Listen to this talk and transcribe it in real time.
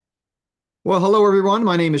Well, hello everyone.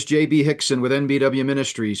 My name is J.B. Hixson with NBW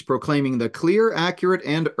Ministries, proclaiming the clear, accurate,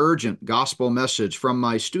 and urgent gospel message from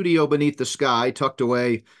my studio beneath the sky, tucked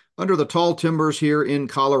away under the tall timbers here in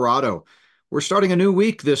Colorado. We're starting a new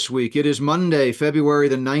week this week. It is Monday, February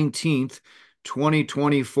the 19th,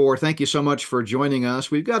 2024. Thank you so much for joining us.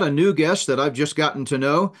 We've got a new guest that I've just gotten to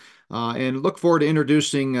know. And look forward to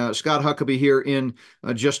introducing Scott Huckaby here in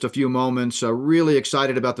just a few moments. Really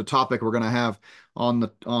excited about the topic we're going to have on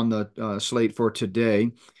the slate for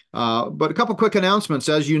today. But a couple quick announcements.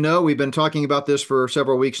 As you know, we've been talking about this for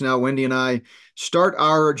several weeks now. Wendy and I start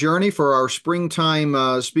our journey for our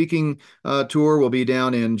springtime speaking tour. We'll be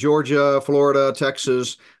down in Georgia, Florida,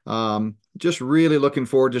 Texas. Just really looking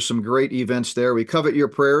forward to some great events there. We covet your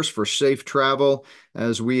prayers for safe travel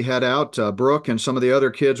as we head out. Brooke and some of the other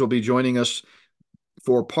kids will be joining us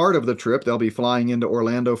for part of the trip. They'll be flying into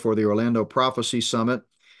Orlando for the Orlando Prophecy Summit.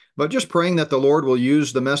 But just praying that the Lord will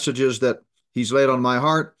use the messages that He's laid on my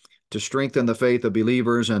heart to strengthen the faith of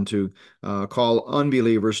believers and to call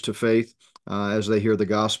unbelievers to faith as they hear the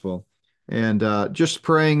gospel. And just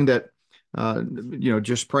praying that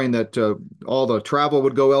all the travel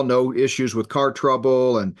would go well, no issues with car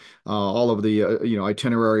trouble, and all of the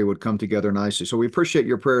itinerary would come together nicely. So we appreciate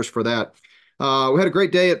your prayers for that. We had a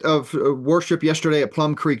great day of worship yesterday at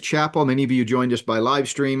Plum Creek Chapel. Many of you joined us by live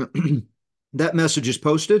stream. That message is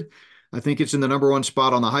posted. I think it's in the number 1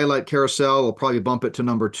 spot on the highlight carousel. We'll probably bump it to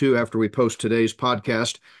number 2 after we post today's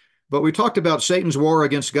podcast. But we talked about Satan's war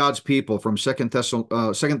against God's people from 1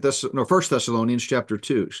 Thessalonians chapter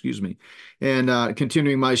 2, excuse me, and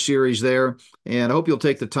continuing my series there. And I hope you'll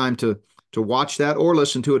take the time to watch that or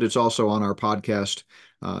listen to it. It's also on our podcast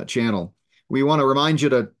channel. We want to remind you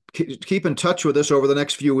to keep in touch with us over the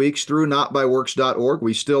next few weeks through notbyworks.org.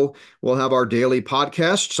 We still will have our daily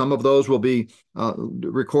podcast. Some of those will be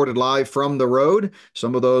recorded live from the road.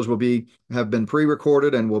 Some of those have been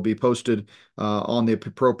pre-recorded and will be posted on the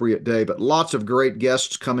appropriate day. But lots of great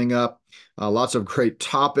guests coming up, lots of great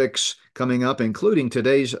topics coming up, including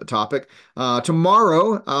today's topic.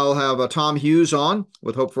 Tomorrow, I'll have Tom Hughes on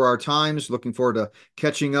with Hope for Our Times. Looking forward to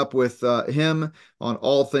catching up with him on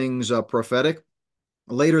all things prophetic.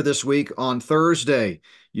 Later this week on Thursday,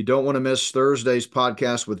 you don't want to miss Thursday's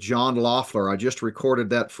podcast with John Loeffler. I just recorded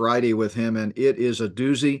that Friday with him, and it is a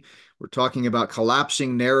doozy. We're talking about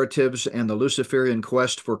collapsing narratives and the Luciferian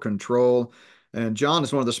quest for control. And John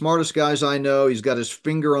is one of the smartest guys I know. He's got his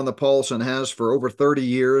finger on the pulse and has for over 30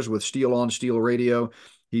 years with Steel on Steel Radio.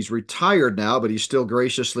 He's retired now, but he still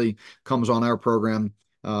graciously comes on our program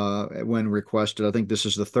when requested. I think this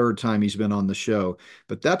is the 3rd time he's been on the show.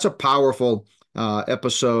 But that's a powerful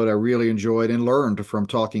episode I really enjoyed and learned from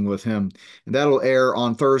talking with him. And that'll air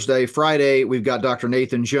on Thursday. Friday, we've got Dr.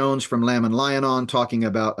 Nathan Jones from Lamb and Lion on talking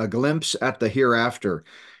about a glimpse at the hereafter.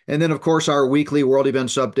 And then, of course, our weekly world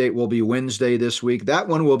events update will be Wednesday this week. That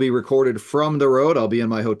one will be recorded from the road. I'll be in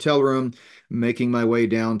my hotel room making my way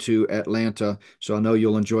down to Atlanta. So I know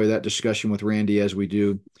you'll enjoy that discussion with Randy as we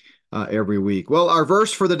do every week. Well, our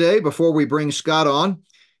verse for the day before we bring Scott on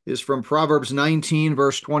is from Proverbs 19,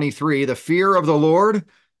 verse 23. The fear of the Lord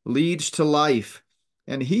leads to life,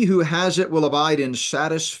 and he who has it will abide in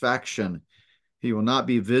satisfaction. He will not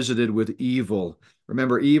be visited with evil.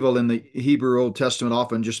 Remember, evil in the Hebrew Old Testament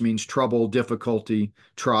often just means trouble, difficulty,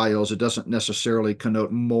 trials. It doesn't necessarily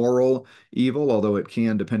connote moral evil, although it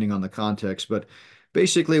can depending on the context. But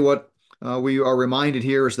basically what we are reminded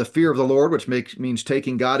here is the fear of the Lord, which means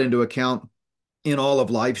taking God into account in all of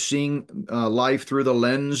life, seeing life through the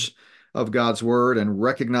lens of God's word and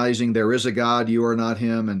recognizing there is a God, you are not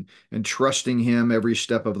him, and trusting him every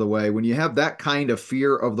step of the way. When you have that kind of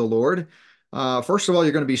fear of the Lord, first of all,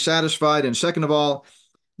 you're going to be satisfied. And second of all,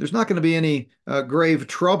 there's not going to be any grave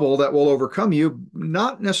trouble that will overcome you.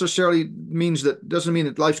 Not necessarily doesn't mean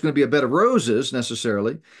that life's going to be a bed of roses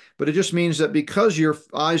necessarily, but it just means that because your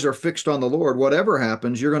eyes are fixed on the Lord, whatever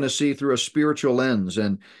happens, you're going to see through a spiritual lens,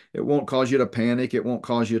 and it won't cause you to panic. It won't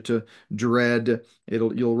cause you to dread.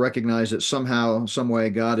 You'll recognize that somehow, some way,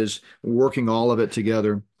 God is working all of it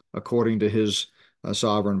together according to his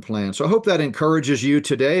sovereign plan. So I hope that encourages you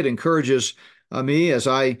today. It encourages me as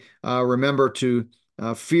I remember to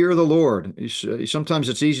fear the Lord. Sometimes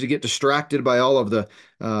it's easy to get distracted by all of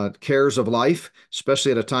the cares of life,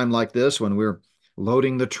 especially at a time like this when we're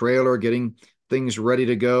loading the trailer, getting things ready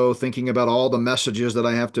to go, thinking about all the messages that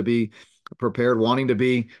I have to be prepared, wanting to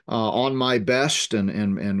be on my best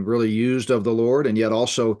and really used of the Lord, and yet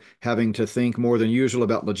also having to think more than usual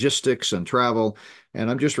about logistics and travel.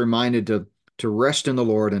 And I'm just reminded to rest in the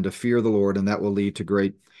Lord and to fear the Lord, and that will lead to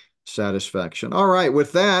great satisfaction. All right,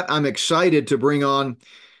 with that, I'm excited to bring on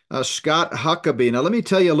Scott Huckaby. Now, let me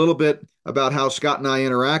tell you a little bit about how Scott and I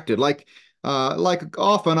interacted. Like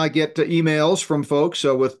often, I get emails from folks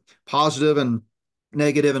with positive and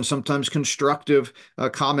negative and sometimes constructive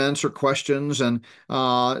comments or questions. And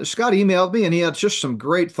Scott emailed me, and he had just some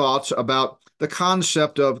great thoughts about the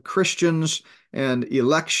concept of Christians and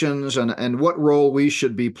elections and what role we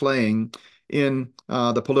should be playing in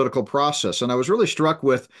the political process. And I was really struck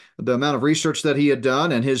with the amount of research that he had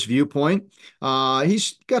done and his viewpoint.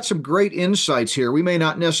 He's got some great insights here. We may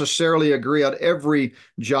not necessarily agree on every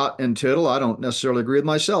jot and tittle. I don't necessarily agree with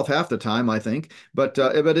myself half the time, I think, but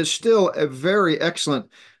it's still a very excellent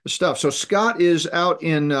stuff. So Scott is out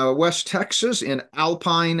in West Texas, in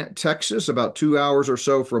Alpine, Texas, about 2 hours or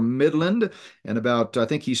so from Midland, and about, I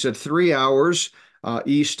think he said, 3 hours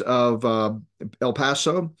east of El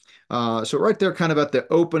Paso. So right there, kind of at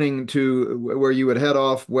the opening to where you would head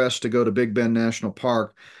off west to go to Big Bend National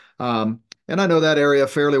Park. And I know that area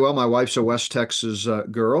fairly well. My wife's a West Texas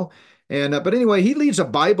girl. And but anyway, he leads a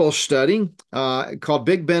Bible study called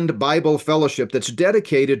Big Bend Bible Fellowship that's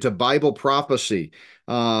dedicated to Bible prophecy.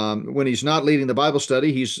 When he's not leading the Bible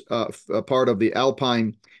study, he's a part of the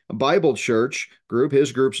Alpine Bible Church group.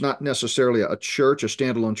 His group's not necessarily a church, a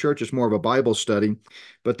standalone church. It's more of a Bible study.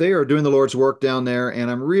 But they are doing the Lord's work down there.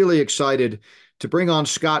 And I'm really excited to bring on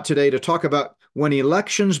Scott today to talk about when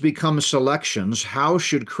elections become selections, how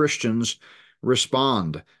should Christians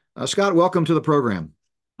respond? Scott, welcome to the program.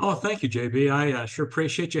 Oh, thank you, JB. I sure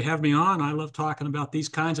appreciate you having me on. I love talking about these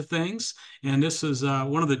kinds of things. And this is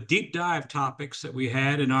one of the deep dive topics that we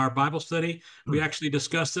had in our Bible study. We actually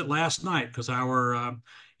discussed it last night because our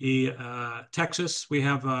Texas, we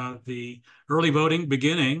have the early voting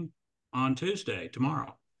beginning on Tuesday,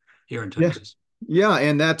 tomorrow, here in Yeah. Texas. Yeah,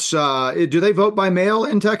 and that's do they vote by mail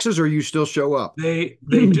in Texas or you still show up? They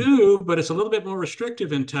do, but it's a little bit more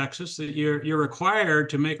restrictive in Texas that you're required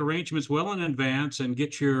to make arrangements well in advance and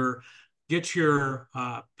get your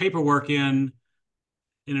paperwork in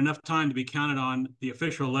enough time to be counted on the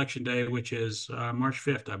official election day, which is March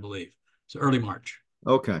 5th, I believe. So early March.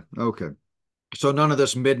 Okay, okay. So none of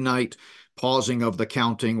this midnight pausing of the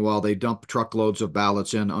counting while they dump truckloads of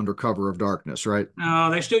ballots in under cover of darkness, right?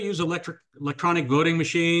 They still use electronic voting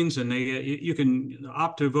machines, and you can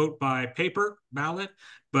opt to vote by paper ballot,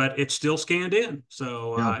 but it's still scanned in.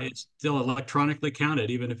 So Yeah. it's still electronically counted,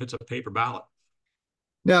 even if it's a paper ballot.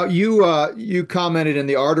 Now you commented in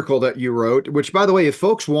the article that you wrote, which by the way, if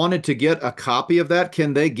folks wanted to get a copy of that,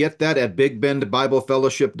 can they get that at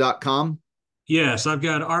bigbendbiblefellowship.com? Yes, I've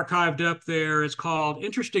got archived up there. It's called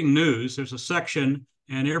Interesting News. There's a section,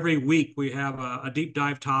 and every week we have a deep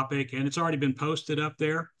dive topic, and it's already been posted up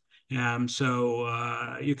there.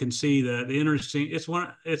 So you can see the interesting. It's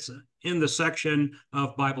in the section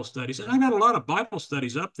of Bible studies, and I've got a lot of Bible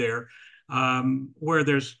studies up there where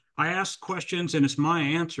I ask questions, and it's my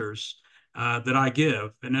answers that I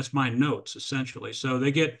give, and that's my notes essentially. So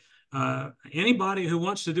they get anybody who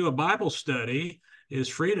wants to do a Bible study is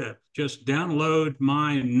free to just download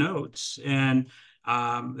my notes, and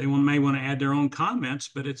they may want to add their own comments,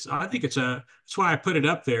 but I think that's why I put it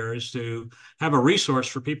up there, is to have a resource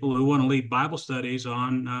for people who want to lead Bible studies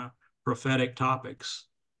on prophetic topics.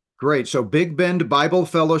 Great. So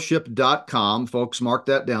bigbendbiblefellowship.com, folks, mark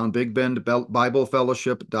that down,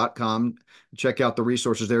 bigbendbiblefellowship.com. Check out the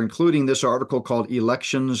resources there, including this article called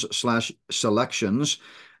Elections/Selections.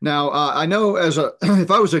 Now, I know if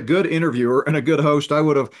I was a good interviewer and a good host, I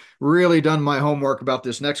would have really done my homework about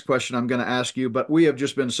this next question I'm going to ask you, but we have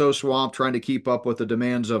just been so swamped trying to keep up with the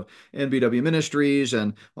demands of NBW Ministries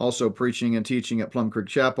and also preaching and teaching at Plum Creek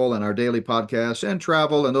Chapel and our daily podcasts and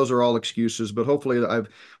travel, and those are all excuses, but hopefully I've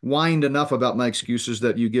whined enough about my excuses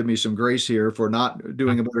that you give me some grace here for not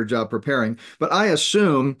doing a better job preparing. But I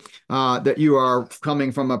assume that you are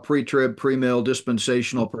coming from a pre-trib, pre-mill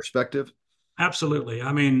dispensational perspective. Absolutely.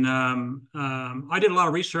 I mean, I did a lot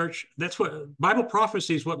of research. That's what Bible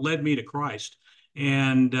prophecy is what led me to Christ.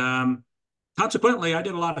 And consequently, I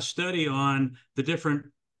did a lot of study on the different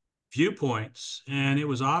viewpoints. And it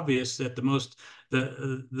was obvious that the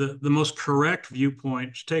most correct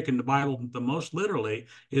viewpoint, taking the Bible the most literally,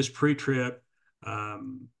 is pre-trib,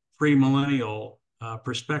 pre-millennial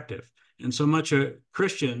perspective. And so much of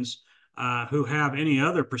Christians who have any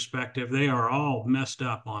other perspective, they are all messed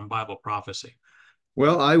up on Bible prophecy.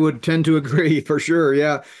 Well, I would tend to agree for sure.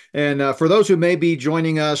 Yeah. And for those who may be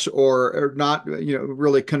joining us or are not,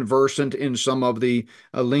 really conversant in some of the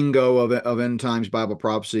lingo of end times Bible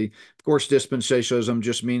prophecy, Of course, dispensationalism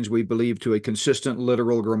just means we believe to a consistent,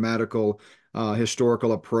 literal, grammatical,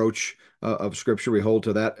 historical approach of Scripture. We hold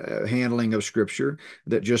to that handling of Scripture,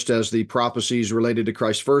 that just as the prophecies related to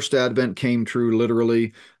Christ's first advent came true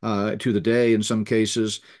literally to the day in some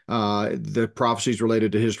cases, the prophecies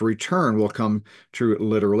related to his return will come true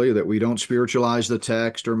literally, that we don't spiritualize the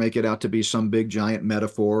text or make it out to be some big giant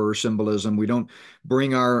metaphor or symbolism. We don't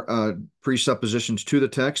bring our presuppositions to the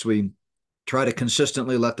text. We try to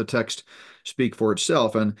consistently let the text speak for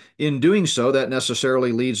itself. And in doing so, that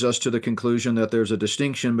necessarily leads us to the conclusion that there's a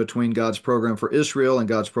distinction between God's program for Israel and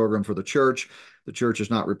God's program for the church. The church has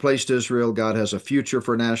not replaced Israel. God has a future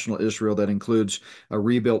for national Israel that includes a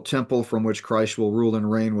rebuilt temple from which Christ will rule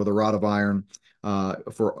and reign with a rod of iron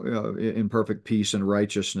in perfect peace and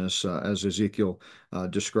righteousness, as Ezekiel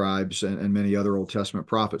describes, and many other Old Testament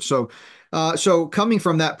prophets. So coming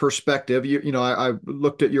from that perspective, I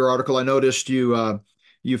looked at your article. I noticed you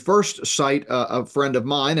first cite a friend of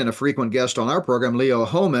mine and a frequent guest on our program, Leo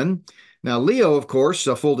Hohmann. Now, Leo, of course,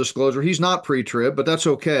 full disclosure, he's not pre-trib, but that's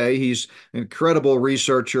okay. He's an incredible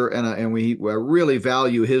researcher, and we really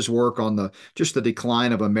value his work on just the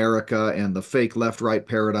decline of America and the fake left-right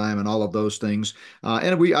paradigm and all of those things.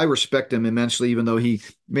 I respect him immensely, even though he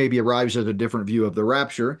maybe arrives at a different view of the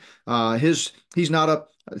rapture. He's not a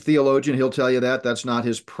theologian. He'll tell you that. That's not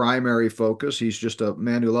his primary focus. He's just a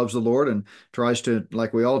man who loves the Lord and tries to,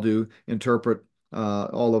 like we all do, interpret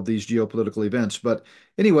all of these geopolitical events. But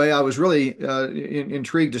anyway, I was really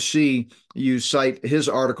intrigued to see you cite his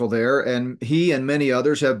article there, and he and many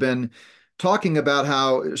others have been talking about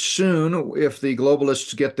how soon, if the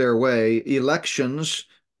globalists get their way, elections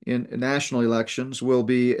in national elections will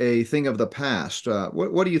be a thing of the past.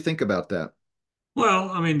 What do you think about that?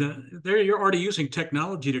 Well, I mean, you're already using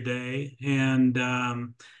technology today, and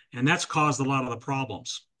that's caused a lot of the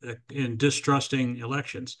problems in distrusting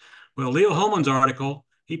elections. Well, Leo Holman's article,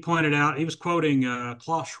 he pointed out, he was quoting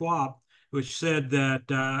Klaus Schwab, which said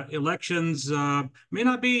that elections may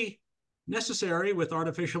not be necessary with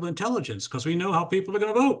artificial intelligence because we know how people are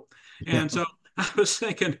going to vote. Yeah. And so I was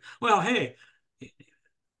thinking, well, hey,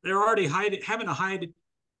 they're already having to hide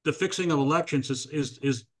the fixing of elections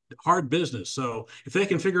is hard business. So if they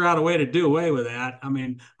can figure out a way to do away with that, I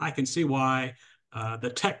mean, I can see why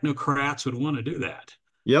the technocrats would want to do that.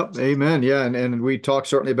 Yep, amen. Yeah, and we talk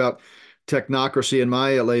certainly about technocracy in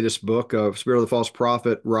my latest book, Spirit of the False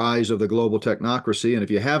Prophet, Rise of the Global Technocracy. And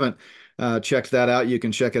if you haven't checked that out, you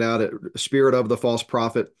can check it out at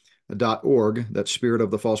spiritofthefalseprophet.org. That's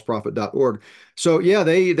spiritofthefalseprophet.org. So yeah,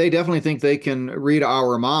 they definitely think they can read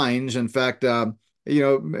our minds. In fact,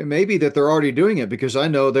 maybe that they're already doing it, because I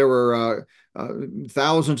know there were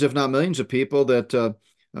thousands, if not millions, of people that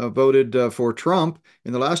voted for Trump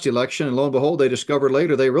in the last election, and lo and behold, they discovered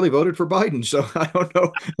later they really voted for Biden. So I don't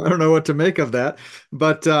know what to make of that.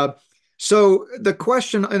 But so the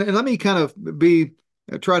question, and let me kind of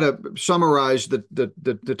try to summarize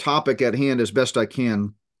the topic at hand as best I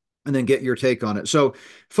can, and then get your take on it. So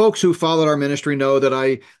folks who followed our ministry know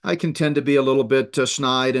that I can tend to be a little bit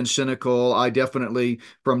snide and cynical. I definitely,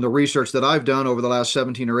 from the research that I've done over the last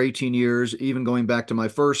 17 or 18 years, even going back to my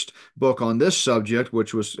first book on this subject,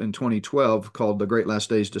 which was in 2012, called The Great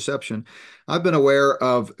Last Days Deception, I've been aware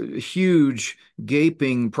of huge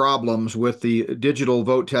gaping problems with the digital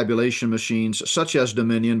vote tabulation machines, such as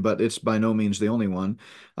Dominion, but it's by no means the only one,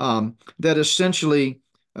 that essentially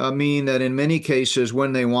mean that in many cases,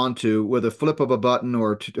 when they want to, with a flip of a button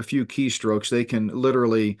or a few keystrokes, they can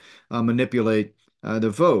literally manipulate the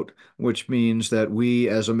vote, which means that we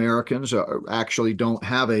as Americans actually don't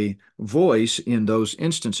have a voice in those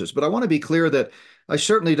instances. But I want to be clear that I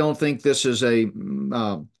certainly don't think this is a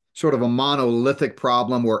sort of a monolithic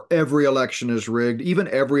problem where every election is rigged, even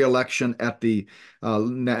every election at the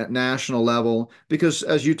national level, because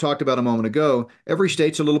as you talked about a moment ago, every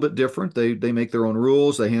state's a little bit different. They make their own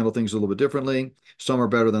rules. They handle things a little bit differently. Some are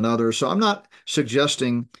better than others. So I'm not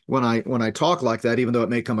suggesting when I talk like that, even though it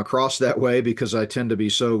may come across that way, because I tend to be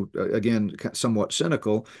so, again, somewhat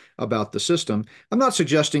cynical about the system. I'm not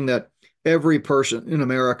suggesting that every person in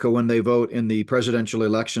America, when they vote in the presidential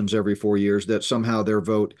elections every 4 years, that somehow their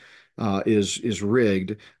vote is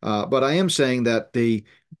rigged. But I am saying that the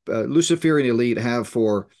Luciferian elite have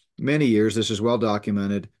for many years, this is well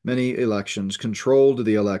documented, many elections, controlled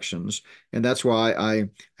the elections. And that's why I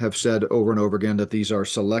have said over and over again that these are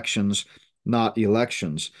selections, not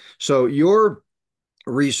elections. So your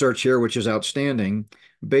research here, which is outstanding,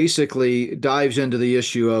 basically dives into the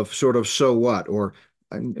issue of sort of so what, or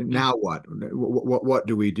now what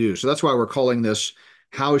do we do? So that's why we're calling this,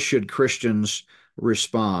 how should Christians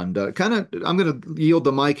respond? I'm going to yield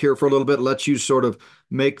the mic here for a little bit, let you sort of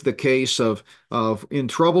make the case of in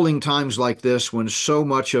troubling times like this, when so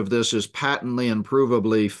much of this is patently and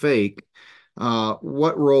provably fake,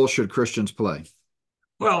 what role should Christians play?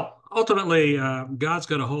 Well, ultimately, God's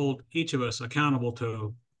going to hold each of us accountable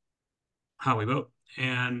to how we vote.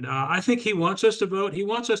 And I think he wants us to vote. He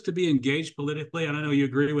wants us to be engaged politically. And I know you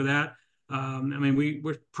agree with that. I mean, we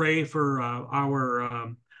pray for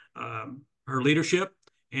our leadership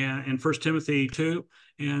and in First Timothy 2.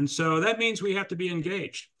 And so that means we have to be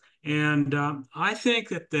engaged. And I think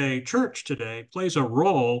that the church today plays a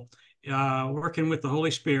role working with the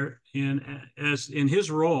Holy Spirit in his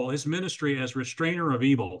role, his ministry as restrainer of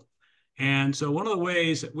evil. And so one of the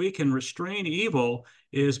ways that we can restrain evil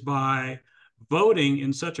is by voting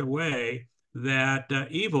in such a way that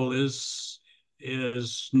evil is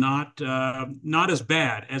not as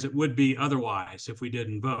bad as it would be otherwise if we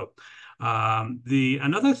didn't vote. The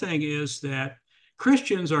another thing is that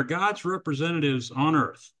Christians are God's representatives on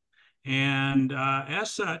earth, and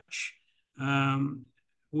as such, um,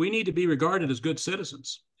 we need to be regarded as good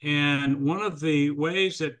citizens. And one of the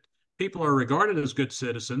ways that people are regarded as good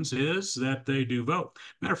citizens is that they do vote.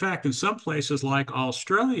 Matter of fact, in some places like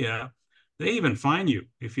Australia, they even fine you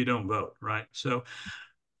if you don't vote, right? So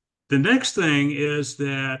the next thing is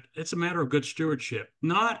that it's a matter of good stewardship.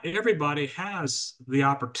 Not everybody has the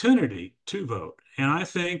opportunity to vote. And I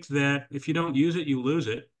think that if you don't use it, you lose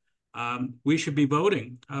it. We should be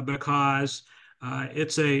voting because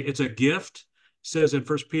it's a gift. It says in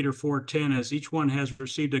 1 Peter 4:10, as each one has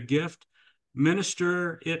received a gift,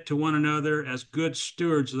 minister it to one another as good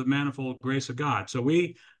stewards of the manifold grace of God. So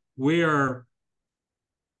we are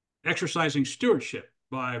exercising stewardship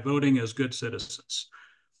by voting as good citizens.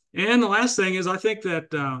 And the last thing is, I think that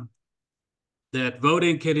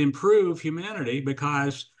voting can improve humanity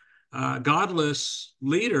because godless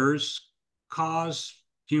leaders cause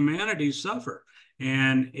humanity to suffer.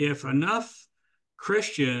 And if enough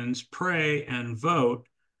Christians pray and vote,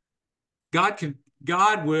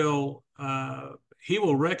 God will he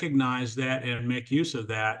will recognize that and make use of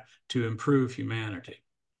that to improve humanity.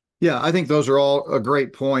 Yeah, I think those are all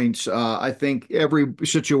great points. I think every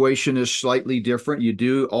situation is slightly different. You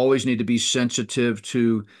do always need to be sensitive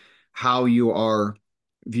to how you are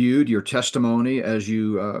viewed, your testimony, as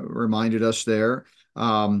you reminded us there.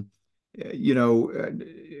 Um,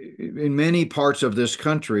 in many parts of this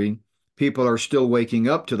country, people are still waking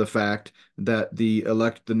up to the fact that the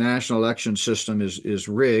national election system is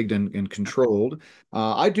rigged and controlled.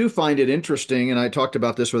 I do find it interesting, and I talked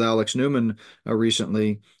about this with Alex Newman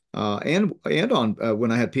recently, and on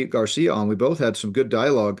when I had Pete Garcia on. We both had some good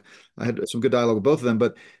dialogue. I had some good dialogue with both of them.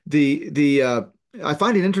 But the I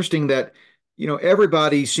find it interesting that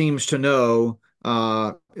everybody seems to know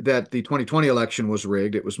that the 2020 election was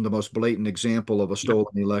rigged. It was the most blatant example of a Yep.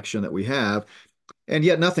 stolen election that we have, and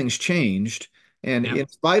yet nothing's changed. And Yep. in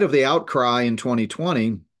spite of the outcry in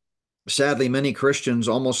 2020, sadly, many Christians,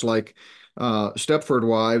 almost like Stepford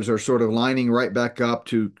wives, are sort of lining right back up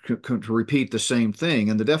to repeat the same thing.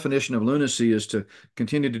 And the definition of lunacy is to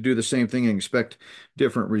continue to do the same thing and expect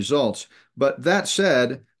different results. But that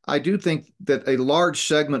said, I do think that a large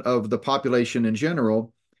segment of the population in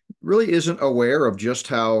general really isn't aware of just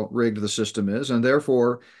how rigged the system is. And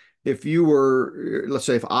therefore, if you were, let's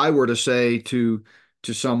say, if I were to say to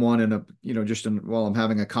someone in a, while I'm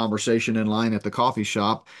having a conversation in line at the coffee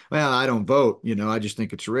shop, well, I don't vote, I just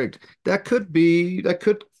think it's rigged. That could be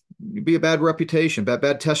a bad reputation,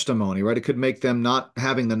 bad testimony, right? It could make them, not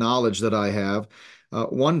having the knowledge that I have,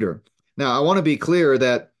 wonder. Now, I want to be clear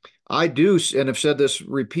that I do, and have said this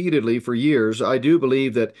repeatedly for years, I do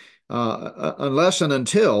believe that unless and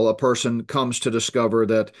until a person comes to discover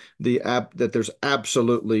that that there's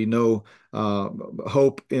absolutely no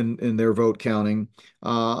hope in their vote counting,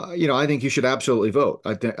 I think you should absolutely vote.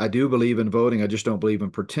 I do believe in voting. I just don't believe in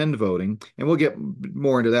pretend voting, and we'll get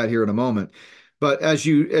more into that here in a moment. But as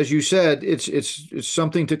you said, it's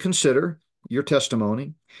something to consider. Your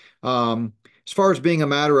testimony, as far as being a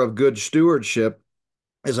matter of good stewardship,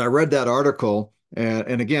 as I read that article,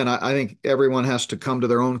 and again, I think everyone has to come to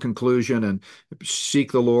their own conclusion and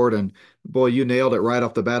seek the Lord. And boy, you nailed it right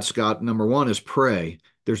off the bat, Scott. Number one is pray.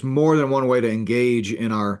 There's more than one way to engage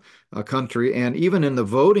in our country, and even in the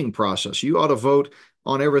voting process. You ought to vote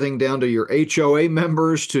on everything down to your HOA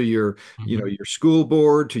members, to your, Mhm. your school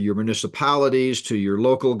board, to your municipalities, to your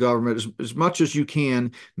local government. As much as you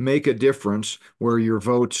can make a difference where your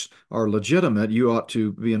votes are legitimate, you ought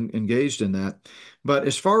to be engaged in that. But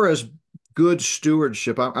as far as good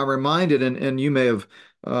stewardship, I'm reminded, and you may have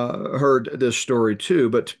heard this story too,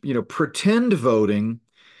 but pretend voting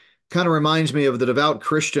Kind of reminds me of the devout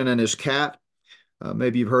Christian and his cat.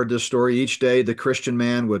 Maybe you've heard this story. Each day, the Christian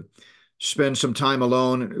man would spend some time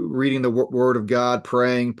alone reading the Word of God,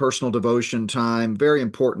 praying, personal devotion time. Very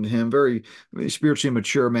important to him, very spiritually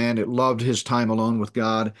mature man. It loved his time alone with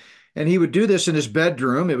God. And he would do this in his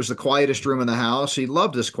bedroom. It was the quietest room in the house. He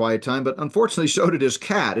loved this quiet time, but unfortunately, so did his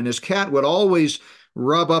cat. And his cat would always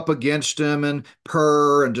rub up against him and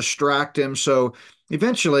purr and distract him. So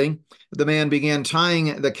eventually, the man began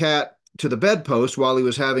tying the cat to the bedpost while he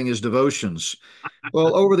was having his devotions.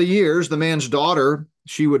 Well, over the years, the man's daughter,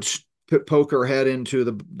 she would poke her head into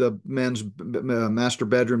the men's master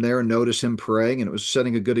bedroom there and notice him praying, and it was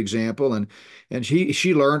setting a good example. And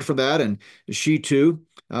she learned from that, and she too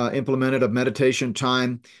implemented a meditation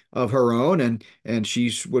time of her own, and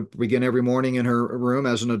she would begin every morning in her room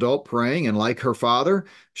as an adult praying. And like her father,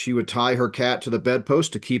 she would tie her cat to the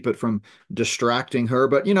bedpost to keep it from distracting her.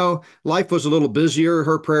 But life was a little busier.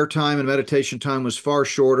 Her prayer time and meditation time was far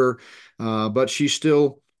shorter, but she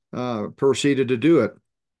still proceeded to do it.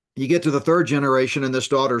 You get to the third generation, and this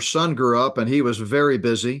daughter's son grew up, and he was very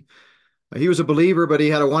busy. He was a believer, but he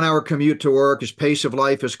had a 1 hour commute to work. His pace of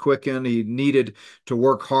life is quickened. He needed to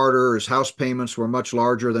work harder. His house payments were much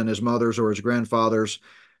larger than his mother's or his grandfather's.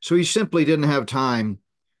 So he simply didn't have time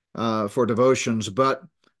for devotions. But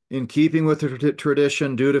in keeping with the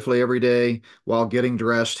tradition, dutifully every day while getting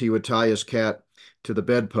dressed, he would tie his cat to the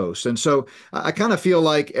bedpost. And so I kind of feel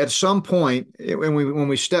like at some point, when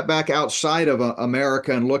we step back outside of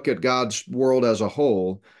America and look at God's world as a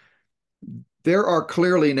whole, there are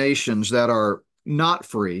clearly nations that are not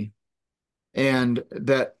free and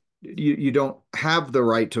that you don't have the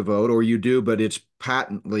right to vote, or you do, but it's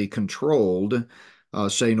patently controlled,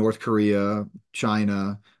 say North Korea,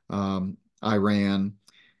 China, Iran.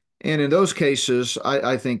 And in those cases,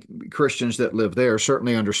 I think Christians that live there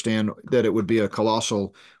certainly understand that it would be a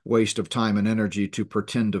colossal waste of time and energy to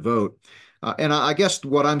pretend to vote. And I guess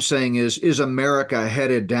what I'm saying is America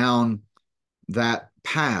headed down that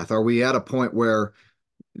path? Are we at a point where,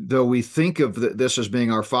 though we think of this as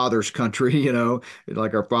being our father's country,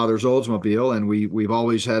 like our father's Oldsmobile, and we've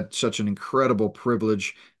always had such an incredible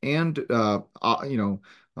privilege and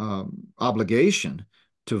obligation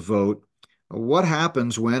to vote. What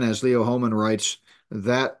happens when, as Leo Holman writes,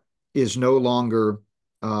 that is no longer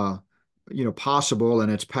possible,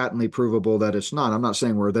 and it's patently provable that it's not? I'm not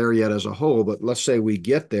saying we're there yet as a whole, but let's say we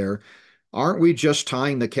get there. Aren't we just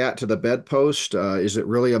tying the cat to the bedpost? Is it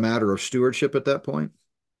really a matter of stewardship at that point?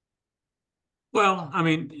 Well, I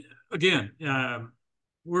mean, again, God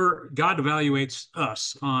evaluates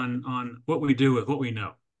us on what we do with what we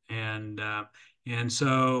know, and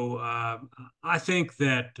so I think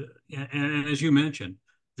that, and as you mentioned,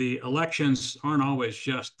 the elections aren't always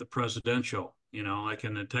just the presidential. Like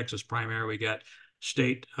in the Texas primary, we got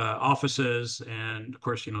state offices, and of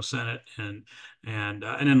course, Senate and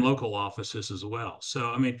then local offices as well.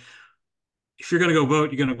 So, I mean, if you're going to go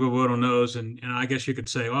vote, you're going to go vote on those. And I guess you could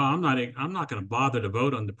say, well, I'm not going to bother to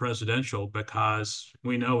vote on the presidential because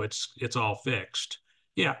we know it's all fixed.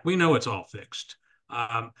 Yeah, we know it's all fixed.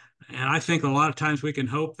 And I think a lot of times we can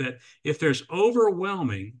hope that if there's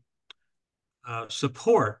overwhelming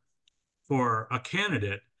support for a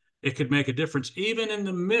candidate, it could make a difference even in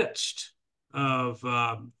the midst of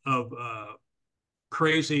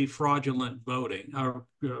crazy fraudulent voting or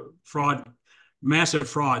massive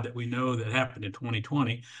fraud that we know that happened in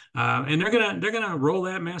 2020, and they're gonna roll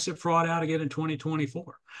that massive fraud out again in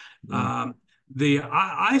 2024. Mm.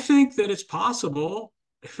 I think that it's possible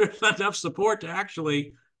if there's enough support to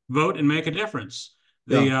actually vote and make a difference.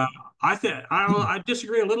 I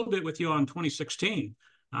disagree a little bit with you on 2016.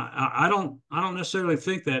 I don't necessarily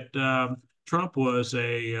think that Trump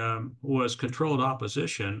was controlled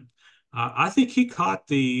opposition. I think he caught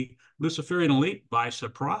the Luciferian elite by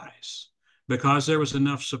surprise, because there was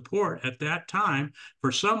enough support at that time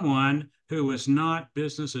for someone who was not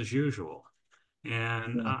business as usual.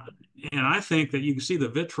 And I think that you can see the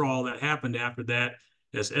vitriol that happened after that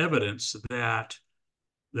as evidence that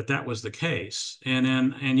was the case.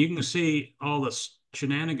 And you can see all the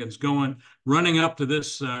shenanigans running up to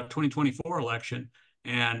this 2024 election.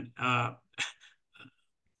 And I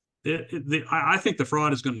think the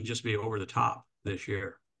fraud is going to just be over the top this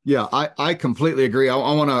year. Yeah, I completely agree. I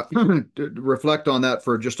want to reflect on that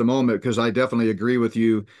for just a moment, because I definitely agree with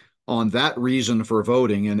you on that reason for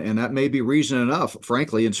voting, and that may be reason enough,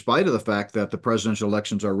 frankly, in spite of the fact that the presidential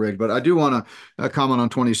elections are rigged. But I do want to comment on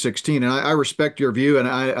 2016, and I respect your view, and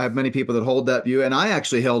I have many people that hold that view, and I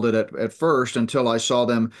actually held it at first until I saw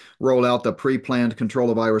them roll out the pre-planned control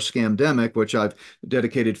of virus scamdemic, which I've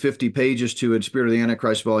dedicated 50 pages to in Spirit of the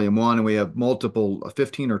Antichrist Volume 1, and we have multiple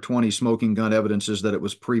 15 or 20 smoking gun evidences that it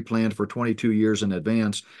was pre-planned for 22 years in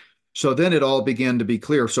advance. So then it all began to be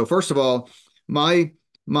clear. So first of all, my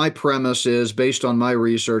my premise is based on my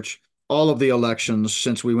research. All of the elections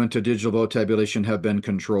since we went to digital vote tabulation have been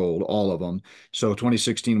controlled, all of them. So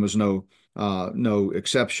 2016 was no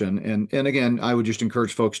exception. And again, I would just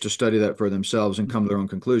encourage folks to study that for themselves and come to their own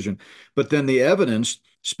conclusion. But then the evidence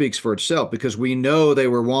speaks for itself because we know they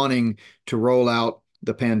were wanting to roll out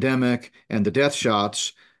the pandemic and the death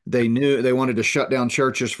shots. They knew they wanted to shut down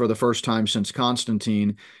churches for the first time since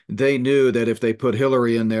Constantine. They knew that if they put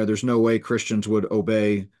Hillary in there, there's no way Christians would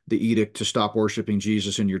obey the edict to stop worshiping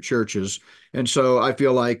Jesus in your churches. And so I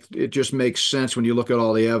feel like it just makes sense when you look at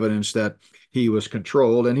all the evidence that he was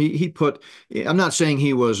controlled. And he put, I'm not saying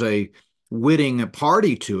he was a witting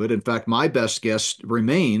party to it. In fact, my best guess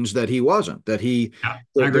remains that he wasn't, that he, Yeah, I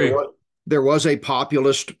there agree. was, there was a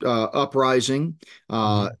populist uprising.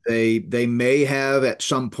 Mm-hmm. They may have at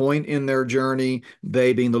some point in their journey,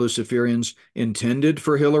 they being the Luciferians, intended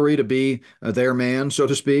for Hillary to be their man, so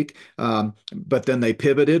to speak. But then they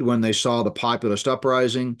pivoted when they saw the populist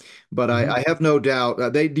uprising. But Mm-hmm. I have no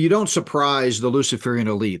doubt you don't surprise the Luciferian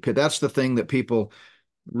elite. That's the thing that people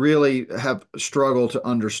really have struggled to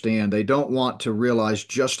understand. They don't want to realize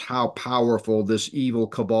just how powerful this evil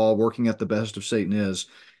cabal working at the best of Satan is.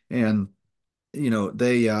 And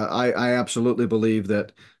I absolutely believe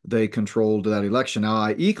that they controlled that election. Now,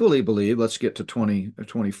 I equally believe, let's get to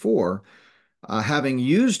 2024, having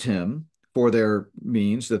used him for their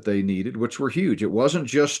means that they needed, which were huge. It wasn't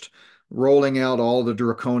just rolling out all the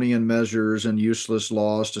draconian measures and useless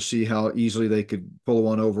laws to see how easily they could pull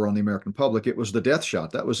one over on the American public. It was the death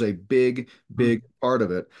shot. That was a big, big part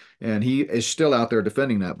of it. And he is still out there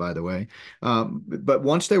defending that, by the way. But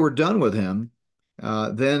once they were done with him,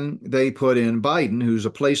 then they put in Biden, who's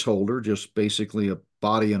a placeholder, just basically a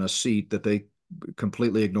body in a seat that they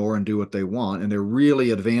completely ignore and do what they want. And they're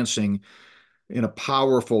really advancing in a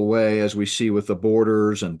powerful way, as we see with the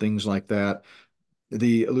borders and things like that,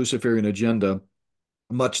 the Luciferian agenda,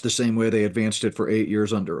 much the same way they advanced it for 8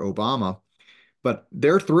 years under Obama. But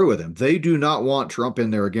they're through with him. They do not want Trump in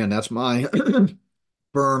there again. That's my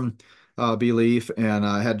firm belief. And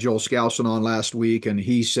I had Joel Skousen on last week, and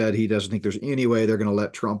he said he doesn't think there's any way they're going to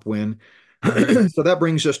let Trump win. I agree. So that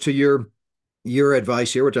brings us to your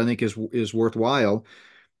advice here, which I think is worthwhile.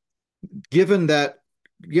 Given that,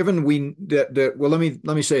 given we that well,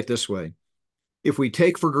 let me say it this way: if we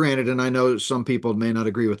take for granted, and I know some people may not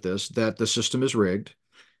agree with this, that the system is rigged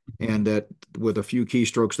and that with a few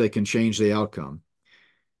keystrokes they can change the outcome,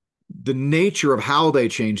 the nature of how they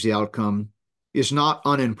change the outcome is not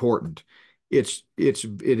unimportant. It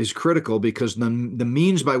is critical because the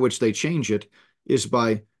means by which they change it is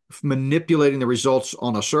by manipulating the results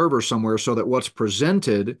on a server somewhere so that what's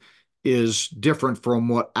presented is different from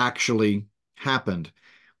what actually happened.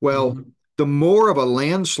 Well, Mm-hmm. the more of a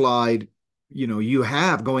landslide you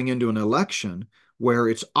have going into an election where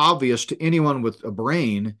it's obvious to anyone with a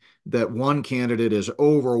brain that one candidate is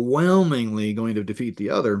overwhelmingly going to defeat the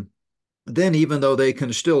other, then even though they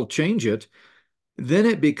can still change it, then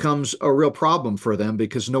it becomes a real problem for them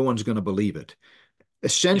because no one's going to believe it.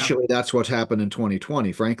 Yep. Essentially, that's what's happened in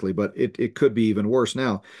 2020, frankly, but it could be even worse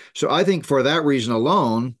now. So I think for that reason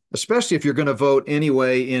alone, especially if you're going to vote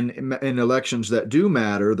anyway in elections that do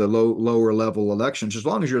matter, the lower level elections, as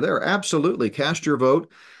long as you're there, absolutely cast your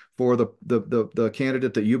vote for the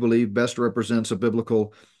candidate that you believe best represents a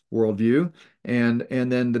biblical worldview, and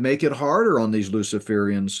then to make it harder on these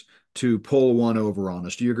Luciferians to pull one over on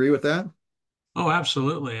us. Do you agree with that? Oh,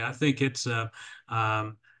 absolutely. I think it's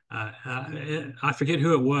I forget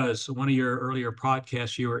who it was. One of your earlier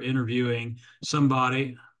podcasts, you were interviewing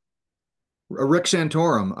somebody. Rick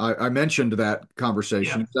Santorum, I mentioned that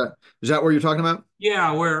conversation. Yeah, Is that what you're talking about?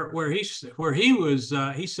 yeah, where he was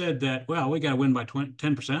he said that well we got to win by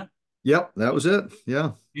 10%, Yep, that was it.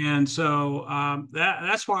 Yeah. and so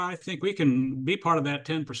that's why I think we can be part of that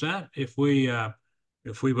 10% if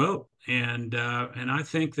we vote, and I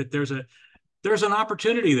think that there's an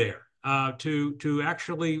opportunity there to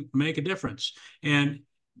actually make a difference. And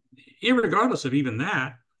irregardless of even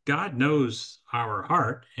that, God knows our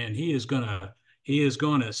heart, and He is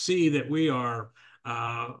gonna see that we are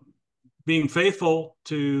being faithful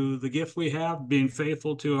to the gift we have, being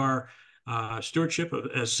faithful to stewardship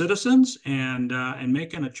as citizens, and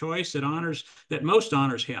making a choice that most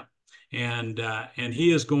honors him. And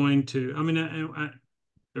he is going to. I mean,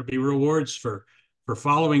 there'll be rewards for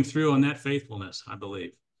following through on that faithfulness, I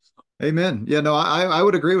believe. Amen. Yeah, no, I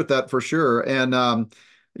would agree with that for sure. And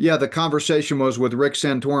yeah, the conversation was with Rick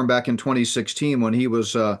Santorum back in 2016 when he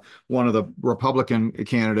was one of the Republican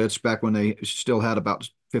candidates back when they still had about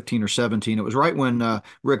 15 or 17. It was right when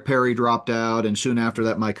Rick Perry dropped out, and soon after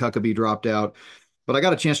that, Mike Huckabee dropped out. But I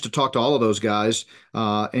got a chance to talk to all of those guys,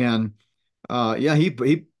 and yeah,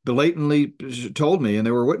 he blatantly told me, and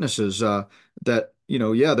there were witnesses that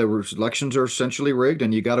yeah, there were elections are essentially rigged,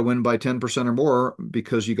 and you got to win by 10% or more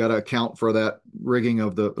because you got to account for that rigging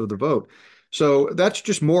of the vote. So that's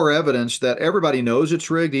just more evidence that everybody knows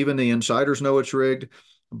it's rigged, even the insiders know it's rigged,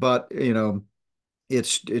 but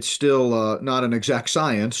it's still not an exact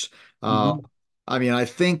science. Uh, Mm-hmm. I mean, I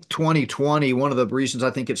think 2020, one of the reasons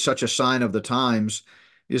I think it's such a sign of the times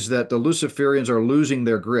is that the Luciferians are losing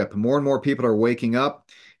their grip. More and more people are waking up.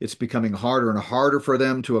 It's becoming harder and harder for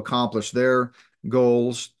them to accomplish their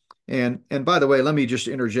goals. And by the way, let me just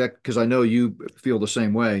interject because I know you feel the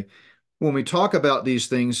same way. When we talk about these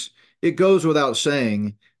things, it goes without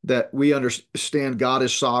saying that we understand God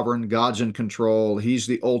is sovereign, God's in control, He's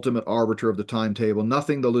the ultimate arbiter of the timetable.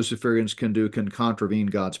 Nothing the Luciferians can do can contravene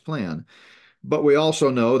God's plan. But we also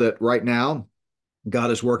know that right now, God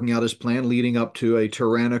is working out his plan leading up to a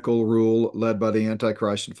tyrannical rule led by the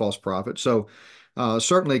Antichrist and false prophet. So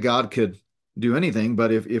certainly God could do anything,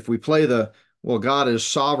 but if we play the well, God is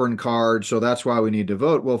sovereign card, so that's why we need to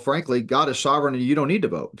vote. Well, frankly, God is sovereign and you don't need to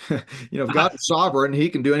vote. If God is sovereign, he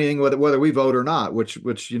can do anything with it, whether we vote or not, which,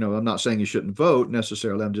 I'm not saying you shouldn't vote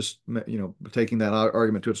necessarily. I'm just, taking that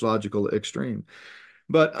argument to its logical extreme.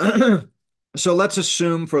 But so let's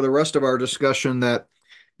assume for the rest of our discussion that,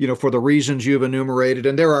 for the reasons you've enumerated,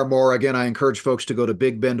 and there are more. Again, I encourage folks to go to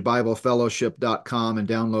bigbendbiblefellowship.com and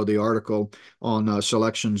download the article on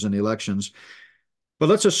selections and elections. But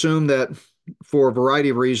let's assume that for a variety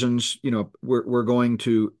of reasons, we're going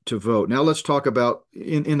to vote. Now let's talk about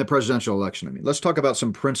in the presidential election. I mean, let's talk about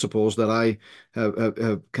some principles that I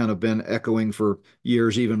have kind of been echoing for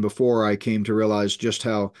years, even before I came to realize just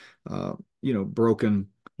how broken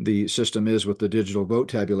the system is with the digital vote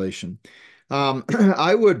tabulation.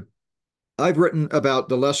 I would I've written about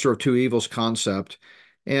the lesser of two evils concept,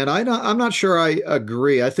 and I'm not sure I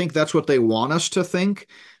agree. I think that's what they want us to think.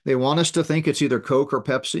 They want us to think it's either Coke or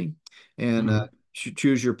Pepsi, and Mm-hmm.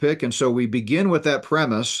 choose your pick. And so we begin with that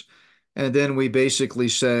premise, and then we basically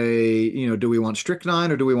say, do we want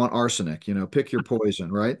strychnine or do we want arsenic? Pick your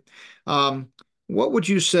poison, right? Um, what would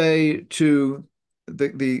you say to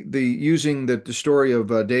the using the story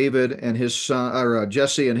of David and his son, or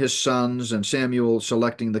Jesse and his sons, and Samuel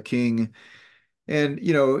selecting the king? And,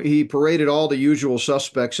 he paraded all the usual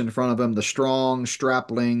suspects in front of him, the strong,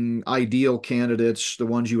 strapling, ideal candidates, the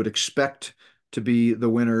ones you would expect to be the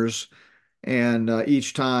winners. And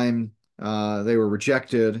each time they were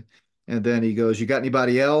rejected. And then he goes, "You got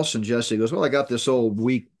anybody else?" And Jesse goes, "Well, I got this old,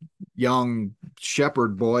 weak, young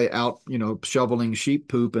shepherd boy out, shoveling sheep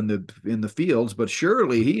poop in the fields, but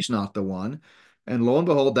surely he's not the one." And lo and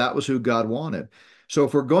behold, that was who God wanted. So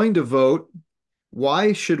if we're going to vote,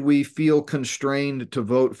 why should we feel constrained to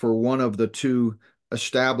vote for one of the two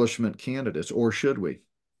establishment candidates, or should we?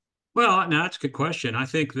 Well, now that's a good question. I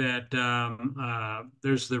think that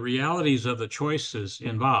there's the realities of the choices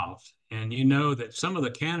involved, and you know that some of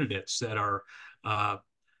the candidates uh,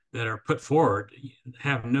 that are put forward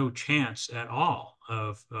have no chance at all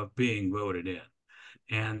of being voted in.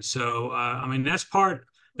 And so, I mean, that's part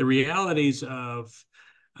the realities of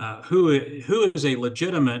who is a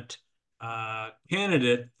legitimate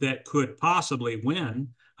candidate that could possibly win.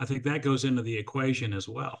 I think that goes into the equation as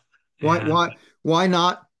well. Why And why why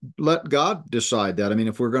not let God decide that? I mean,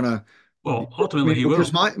 if we're gonna, well, I ultimately, mean, he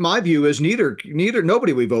because will. my view is neither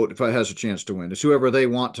nobody we vote if it has a chance to win. It's whoever they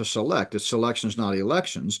want to select. It's selections, not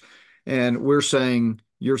elections. And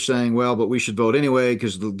you're saying, well, but we should vote anyway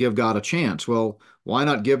because they'll give God a chance. Well, why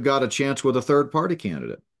not give God a chance with a third party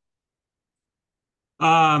candidate?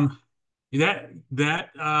 Um,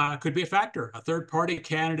 that could be a factor. A third party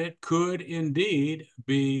candidate could indeed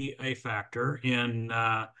be a factor in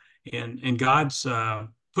God's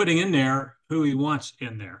putting in there who He wants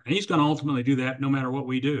in there, and He's going to ultimately do that no matter what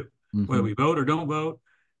we do, whether Mm-hmm. we vote or don't vote,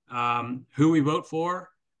 who we vote for.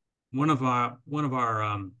 One of our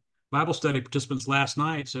Bible study participants last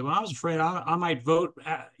night said, "Well, I was afraid I might vote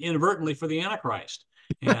inadvertently for the Antichrist,"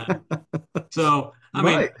 and so I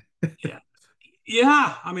mean, Right. yeah,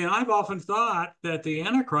 Yeah, I mean, I've often thought that the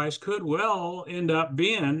Antichrist could well end up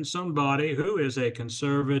being somebody who is a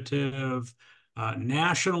conservative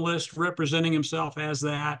nationalist representing himself as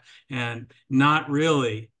that and not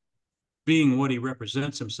really being what he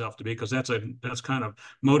represents himself to be, because that's kind of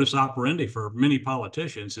modus operandi for many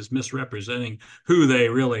politicians, is misrepresenting who they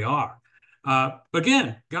really are.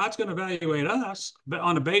 Again, God's going to evaluate us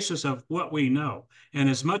on the basis of what we know, and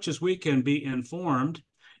as much as we can be informed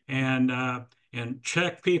and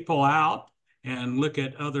check people out and look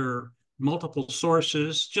at other multiple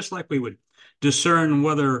sources, just like we would discern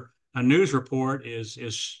whether a news report is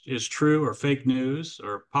true or fake news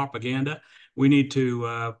or propaganda. We need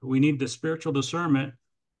the spiritual discernment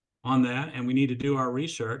on that, and we need to do our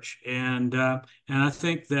research. And I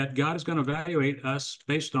think that God is going to evaluate us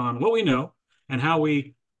based on what we know and how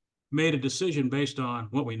we made a decision based on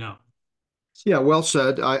what we know. Yeah, well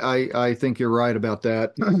said. I think you're right about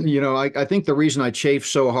that. I think the reason I chafe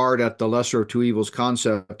so hard at the lesser of two evils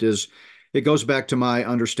concept is it goes back to my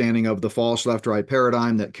understanding of the false left-right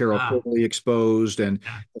paradigm that Carol Ah, Quigley exposed, and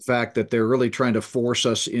yeah, the fact that they're really trying to force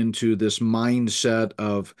us into this mindset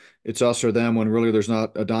of it's us or them when really there's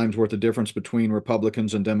not a dime's worth of difference between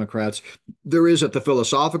Republicans and Democrats. There is at the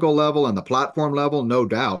philosophical level and the platform level, no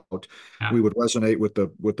doubt, yeah, we would resonate with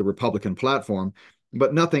the Republican platform,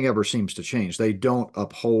 but nothing ever seems to change. They don't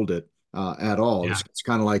uphold it at all. yeah, It's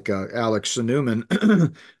kind of like Alex Newman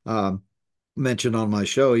um, mentioned on my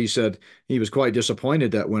show. He said he was quite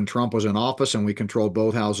disappointed that when Trump was in office and we controlled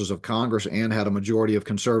both houses of Congress and had a majority of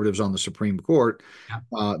conservatives on the Supreme Court,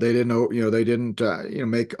 yeah, they didn't know, they didn't,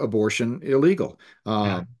 make abortion illegal.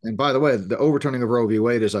 yeah, And by the way, the overturning of Roe v.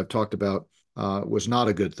 Wade, as I've talked about, was not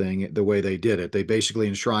a good thing the way they did it. They basically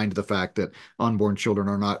enshrined the fact that unborn children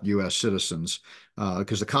are not U.S. citizens,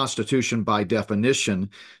 because the Constitution, by definition,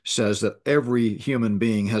 says that every human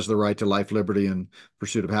being has the right to life, liberty, and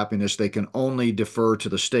pursuit of happiness. They can only defer to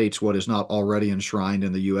the states what is not already enshrined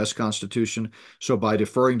in the U.S. Constitution. So by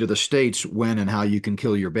deferring to the states when and how you can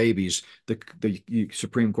kill your babies, the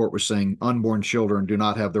Supreme Court was saying unborn children do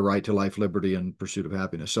not have the right to life, liberty, and pursuit of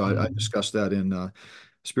happiness. So I mhm, discussed that in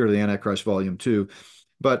Spirit of the Antichrist, Volume 2.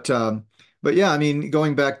 But but yeah, I mean,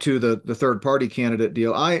 going back to the third party candidate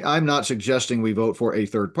deal, I'm not suggesting we vote for a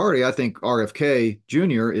third party. I think RFK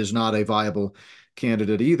Jr. is not a viable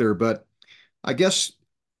candidate either. But I guess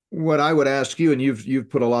what I would ask you, and you've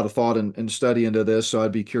put a lot of thought and study into this, so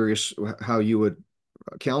I'd be curious how you would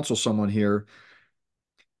counsel someone here.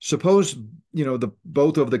 Suppose, the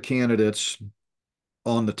both of the candidates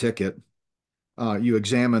on the ticket, you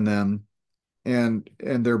examine them and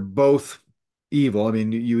they're both evil. I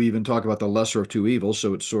mean, you even talk about the lesser of two evils,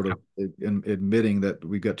 so it's sort yeah. of admitting that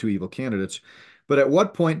we've got two evil candidates. But at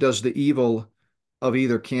what point does the evil of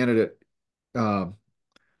either candidate, uh,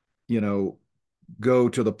 you know, go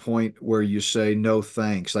to the point where you say no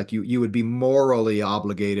thanks? Like you would be morally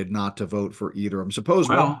obligated not to vote for either of them. Suppose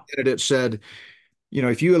one Well, candidate said,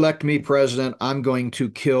 if you elect me president, I'm going to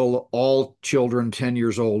kill all children 10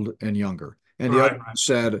 years old and younger. And the other right, right.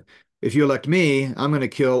 said, if you elect me, I'm going to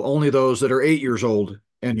kill only those that are 8 years old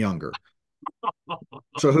and younger.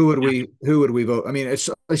 So Yeah, who would we vote? I mean,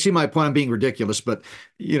 I see my point. I'm being ridiculous, but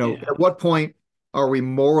yeah. at what point are we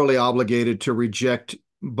morally obligated to reject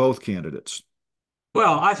both candidates?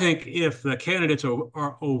 Well, I think if the candidates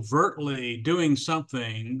are overtly doing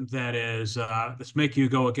something that is that's make you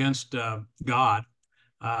go against God,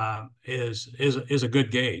 is a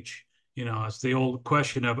good gauge. It's the old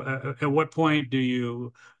question of at what point do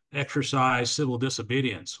you exercise civil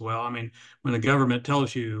disobedience? Well, I mean, when the government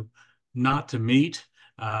tells you not to meet,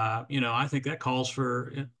 I think that calls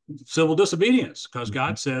for civil disobedience, because Mhm.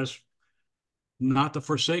 God says not to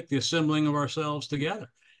forsake the assembling of ourselves together.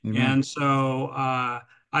 Amen. And so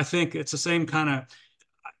I think it's the same kind of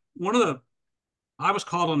one of the I was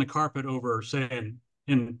called on the carpet over saying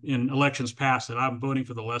in elections past that I'm voting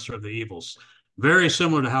for the lesser of the evils. Very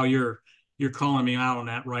similar to how you're calling me out on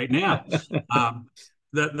that right now. Um,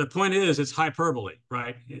 the point is, it's hyperbole,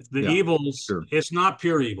 right? The Yeah, evils, sure. it's not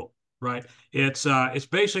pure evil, right? It's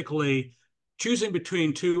basically choosing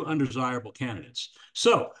between two undesirable candidates.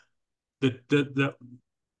 So the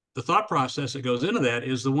thought process that goes into that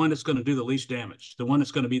is the one that's going to do the least damage, the one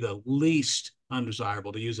that's going to be the least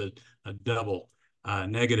undesirable, to use a double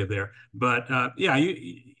negative there. But yeah,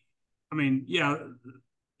 I mean, yeah,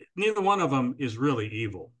 neither one of them is really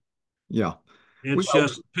evil. Yeah. It's Well,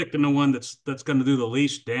 just picking the one that's going to do the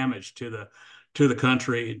least damage to the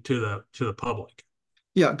country, to the public.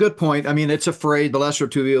 yeah, good point. I mean, it's afraid the lesser of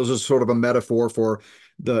two evils is sort of a metaphor for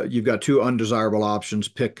you've got two undesirable options.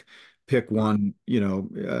 Pick pick Right. one,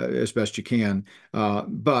 as best you can.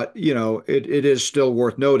 But it is still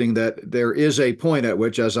worth noting that there is a point at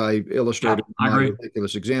which, as I Yeah, illustrated in I my agree.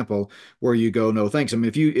 ridiculous example, where you go, no thanks. I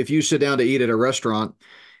mean, if you sit down to eat at a restaurant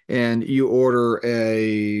and you order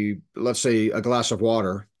let's say a glass of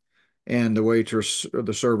water, and the waitress or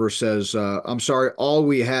the server says, I'm sorry, all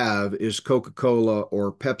we have is Coca-Cola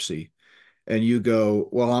or Pepsi. And you go,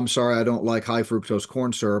 well, I'm sorry, I don't like high fructose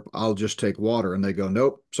corn syrup. I'll just take water. And they go,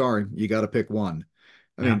 nope, sorry, you got to pick one.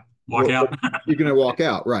 I Yeah, mean, walk out. you're going to walk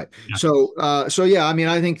out, right? Yeah. So yeah, I mean,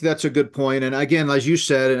 I think that's a good point. And again, as you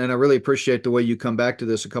said, and I really appreciate the way you come back to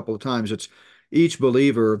this a couple of times. It's each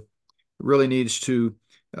believer really needs to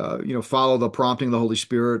follow the prompting of the Holy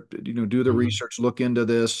Spirit, do the Mhm. research, look into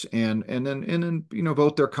this, and then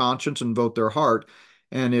vote their conscience and vote their heart.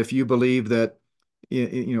 And if you believe that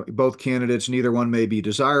both candidates, neither one may be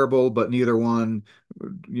desirable, but neither one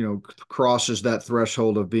crosses that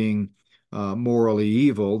threshold of being morally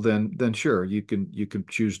evil, then sure, you can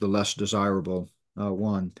choose the less desirable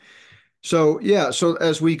one. So yeah, so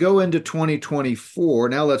as we go into 2024,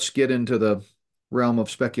 now let's get into the realm of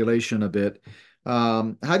speculation a bit.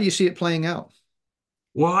 How do you see it playing out?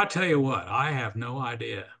 Well, I tell you what, I have no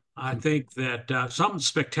idea. I think that something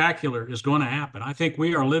spectacular is going to happen. I think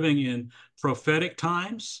we are living in prophetic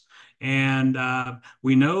times, and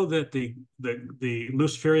we know that the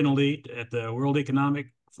Luciferian elite at the World Economic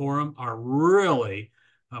Forum are really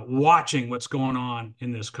watching what's going on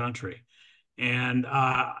in this country. And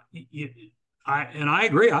I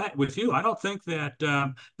agree with you. I don't think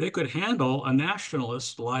that they could handle a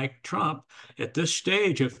nationalist like Trump at this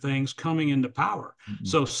stage of things coming into power. Mhm.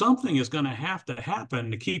 So something is going to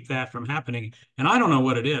happen to keep that from happening. And I don't know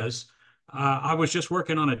what it is. I was just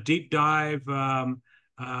working on a deep dive.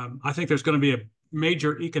 I think there's going to be a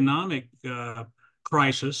major economic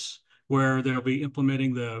crisis where they'll be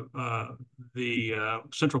implementing the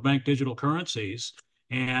central bank digital currencies.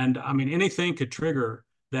 And I mean, anything could trigger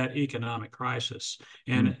that economic crisis.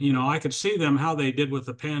 Mhm. And, I could see them how they did with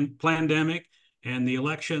the pandemic and the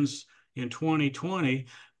elections in 2020,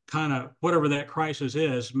 kind of whatever that crisis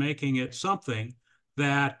is, making it something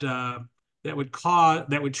that that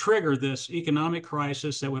would trigger this economic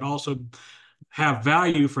crisis that would also have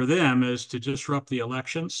value for them is to disrupt the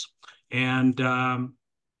elections. And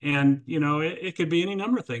it could be any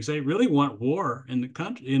number of things. They really want war in the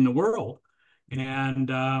country, in the world, and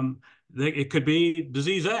it could be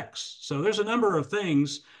disease X. So there's a number of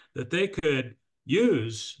things that they could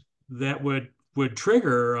use that would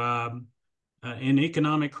trigger an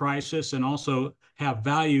economic crisis and also have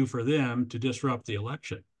value for them to disrupt the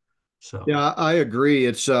election. So. Yeah, I agree.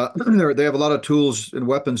 It's they have a lot of tools and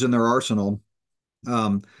weapons in their arsenal.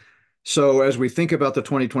 Um, so as we think about the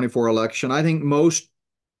 2024 election, I think most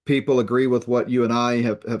people agree with what you and I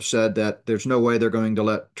have said that there's no way they're going to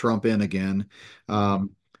let Trump in again. Mhm.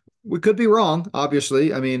 We could be wrong,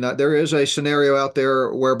 obviously. I mean, there is a scenario out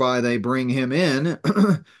there whereby they bring him in,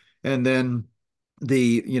 and then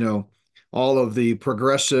all of the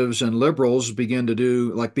progressives and liberals begin to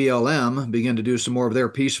do, like BLM, begin to do some more of their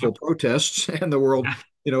peaceful Yep. protests, and the world,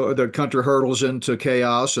 the country hurdles into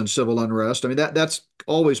chaos and civil unrest. I mean, that's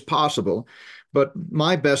always possible. But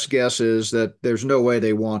my best guess is that there's no way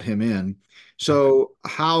they want him in. Okay. So,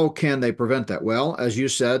 how can they prevent that? Well, as you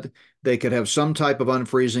said, they could have some type of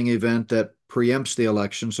unfreezing event that preempts the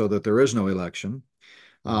election so that there is no election.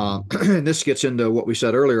 Mhm. And this gets into what we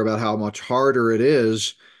said earlier about how much harder it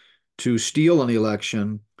is to steal an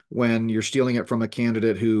election when you're stealing it from a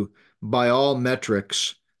candidate who, by all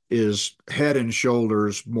metrics, is head and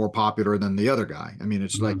shoulders more popular than the other guy. I mean,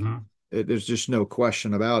 it's like Mhm. there's just no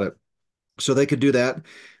question about it. So they could do that.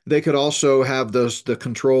 They could also have the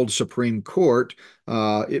controlled Supreme Court.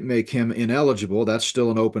 It make him ineligible. That's still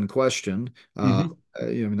an open question. Mhm.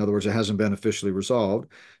 In other words, it hasn't been officially resolved.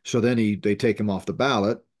 So then they take him off the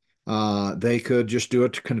ballot. They could just do a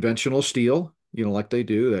conventional steal, like they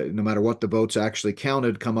do. No matter what the votes actually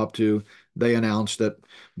counted come up to, they announce that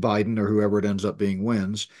Biden or whoever it ends up being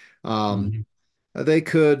wins. Um, Mhm. they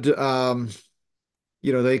could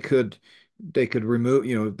you know, they could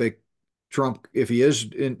remove, they Trump, if he is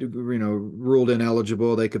ruled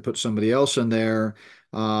ineligible, they could put somebody else in there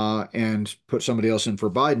and put somebody else in for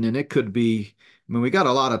Biden. And it could be, I mean, we got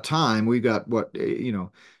a lot of time. We've got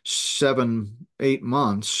 7, 8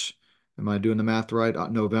 months. Am I doing the math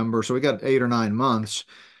right? November. So we got 8 or 9 months.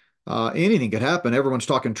 Anything could happen. Everyone's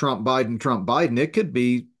talking Trump, Biden, Trump, Biden. It could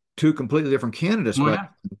be two completely different candidates Oh by the yeah.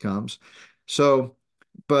 time it comes. So,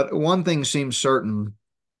 but one thing seems certain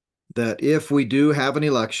that if we do have an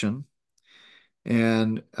election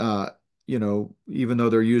and even though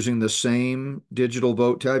they're using the same digital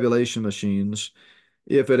vote tabulation machines,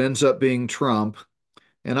 if it ends up being Trump,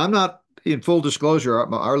 and I'm not, in full disclosure,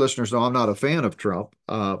 our listeners know I'm not a fan of Trump.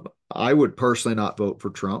 I would personally not vote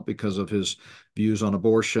for Trump because of his views on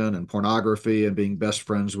abortion and pornography and being best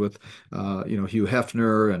friends with, Hugh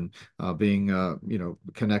Hefner and being,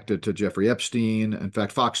 connected to Jeffrey Epstein. In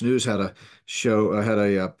fact, Fox News had a show, had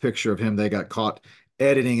a picture of him. They got caught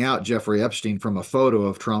editing out Jeffrey Epstein from a photo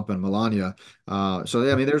of Trump and Melania. So,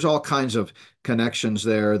 I mean, there's all kinds of connections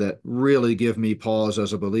there that really give me pause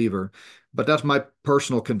as a believer. But that's my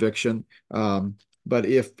personal conviction. But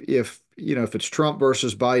if it's Trump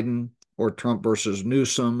versus Biden or Trump versus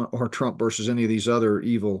Newsom or Trump versus any of these other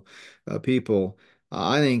evil people,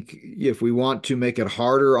 I think if we want to make it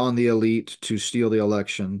harder on the elite to steal the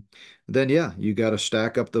election, then yeah, you got to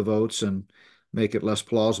stack up the votes and make it less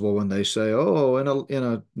plausible when they say, "Oh, in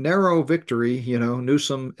a narrow victory,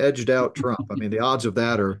 Newsom edged out Trump." I mean, the odds of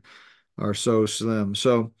that are so slim.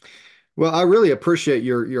 So, well, I really appreciate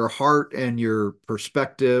your heart and your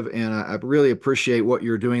perspective, and I really appreciate what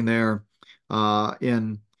you're doing there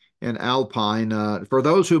in Alpine. For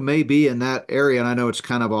those who may be in that area, and I know it's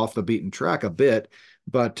kind of off the beaten track a bit,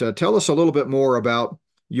 but tell us a little bit more about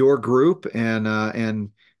your group and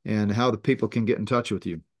how the people can get in touch with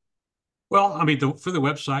you. Well, I mean, for the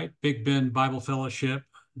website,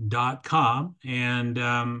 BigBendBibleFellowship.com, and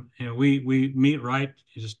we meet right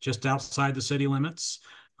just outside the city limits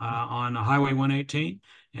on Highway 118,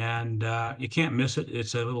 and you can't miss it.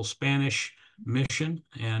 It's a little Spanish mission,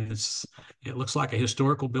 and it looks like a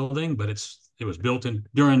historical building, but it was built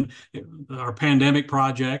during our pandemic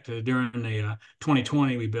project during the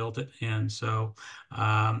 2020. We built it, and so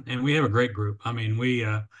and we have a great group. I mean,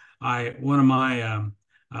 I one of my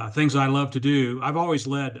things I love to do. I've always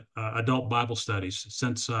led adult Bible studies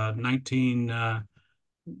since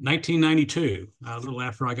 1992, a little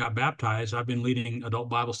after I got baptized. I've been leading adult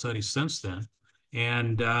Bible studies since then,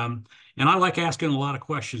 and I like asking a lot of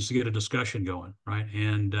questions to get a discussion going, right?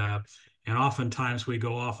 And oftentimes we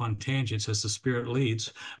go off on tangents as the Spirit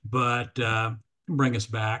leads, but bring us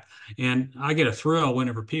back. And I get a thrill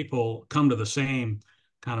whenever people come to the same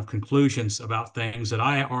kind of conclusions about things that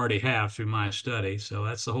I already have through my study. So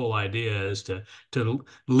that's the whole idea, is to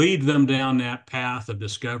lead them down that path of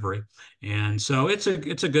discovery. And so it's a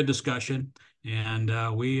good discussion, and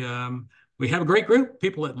we have a great group of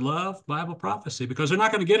people that love Bible prophecy because they're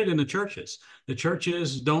not going to get it in the churches. The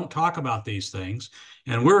churches don't talk about these things,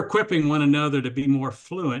 and we're equipping one another to be more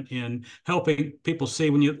fluent in helping people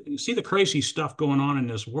see, when you see the crazy stuff going on in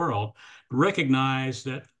this world, recognize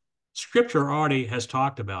that Scripture already has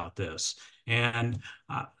talked about this. And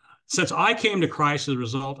since I came to Christ as a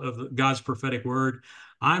result of God's prophetic word,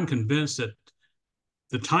 I'm convinced that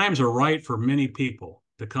the times are right for many people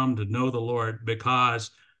to come to know the Lord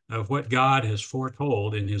because of what God has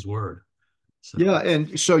foretold in his word. So, Yeah,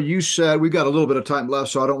 and so you said we've got a little bit of time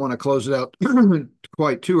left, so I don't want to close it out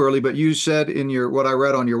quite too early, but you said in what I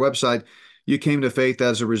read on your website, you came to faith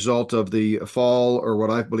as a result of the fall, or what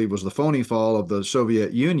I believe was the phony fall of the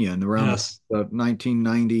Soviet Union around yes, the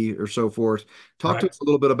 1990 or so forth. Talk to right. us a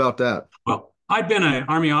little bit about that. Well, I'd been an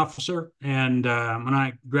Army officer, and when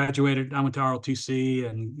I graduated, I went to ROTC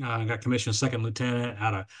and got commissioned second lieutenant.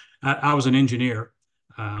 I was an engineer,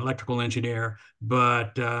 electrical engineer,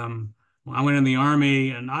 but I went in the Army,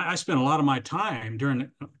 and I spent a lot of my time during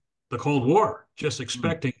the Cold War just Hmm.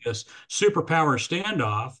 expecting this superpower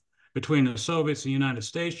standoff between the Soviets and the United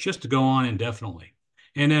States just to go on indefinitely.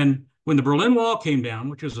 And then when the Berlin Wall came down,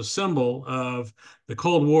 which was a symbol of the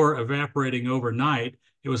Cold War evaporating overnight,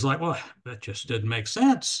 it was like, well, that just didn't make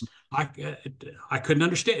sense. I couldn't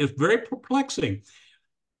understand. It was very perplexing.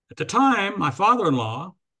 At the time, my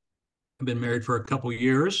father-in-law, I've been married for a couple of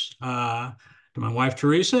years to my wife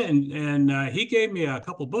Teresa, and he gave me a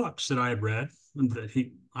couple books that I had read.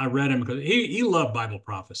 I read him because he loved Bible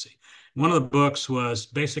prophecy. One of the books was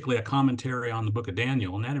basically a commentary on the book of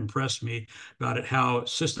Daniel, and that impressed me about it, how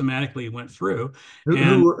systematically it went through. Who,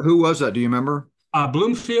 And who who was that? Do you remember?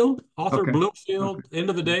 Bloomfield, author Okay. Okay. Bloomfield, End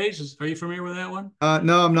of the Days. Are you familiar with that one?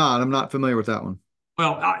 No, I'm not. I'm not familiar with that one.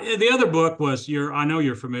 Well, the other book was I know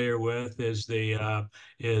you're familiar with, is the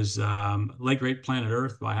is Late Great Planet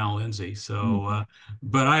Earth by Hal Lindsey. So, Mhm.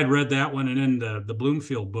 but I had read that one, and then the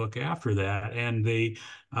Bloomfield book after that, and the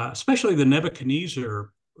especially the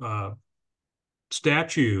Nebuchadnezzar uh,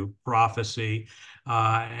 statue prophecy.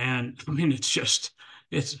 And I mean, it's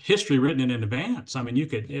history written in advance. I mean,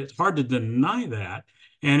 it's hard to deny that.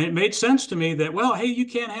 And it made sense to me that, well, hey, you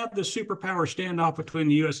can't have the superpower standoff between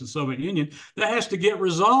the US and Soviet Union. That has to get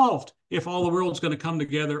resolved if all the world's going to come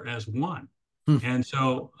together as one. Hmm. And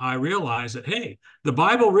so I realized that, hey, the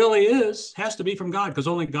Bible really has to be from God, because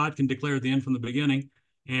only God can declare the end from the beginning.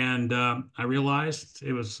 And I realized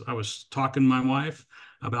I was talking to my wife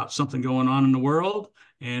about something going on in the world.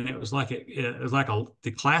 And it was like,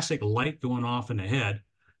 the classic light going off in the head.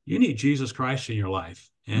 You need Jesus Christ in your life.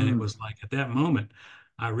 And it Hmm. was like at that moment,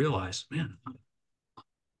 I realized, man,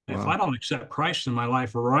 if Wow. I don't accept Christ in my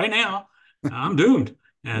life right now, I'm doomed.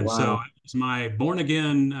 And so Wow. it was my born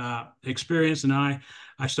again experience, and I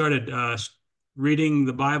started reading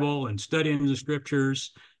the Bible and studying the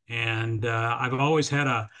scriptures. And I've always had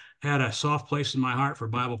a soft place in my heart for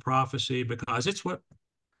Bible prophecy, because it's what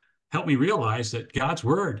helped me realize that God's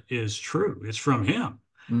word is true. It's from Him,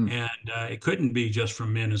 Mm. and it couldn't be just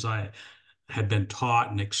from men, as I had been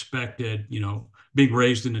taught and expected. Being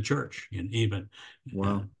raised in the church, and even.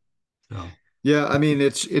 Wow. And so. Yeah, I mean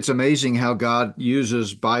it's amazing how God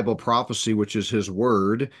uses Bible prophecy, which is His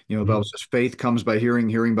word. The Bible Mhm. says faith comes by hearing,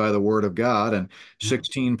 hearing by the word of God, and Yeah.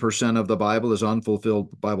 16% of the Bible is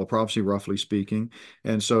unfulfilled Bible prophecy, roughly speaking.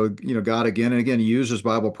 And so, God again and again uses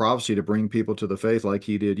Bible prophecy to bring people to the faith like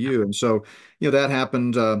He did Yeah. you. And so, that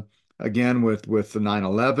happened again with the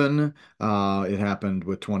 9/11. It happened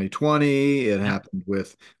with 2020. It Yeah. happened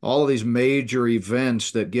with all of these major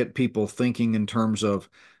events that get people thinking in terms of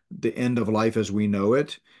the end of life as we know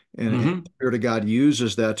it. And the Hmm. Spirit of God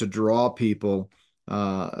uses that to draw people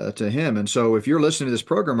to Him. And so, if you're listening to this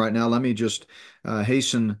program right now, let me just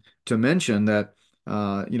hasten to mention that.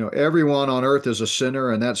 Everyone on earth is a sinner,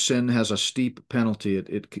 and that sin has a steep penalty.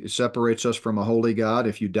 It separates us from a holy God.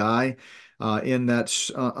 If you die in that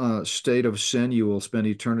state of sin, you will spend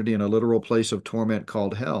eternity in a literal place of torment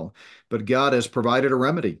called hell. But God has provided a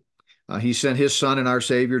remedy. He sent His Son and our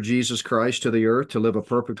Savior, Jesus Christ, to the earth to live a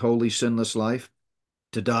perfect, holy, sinless life,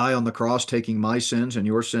 to die on the cross, taking my sins and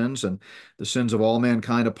your sins and the sins of all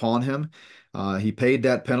mankind upon Him. He paid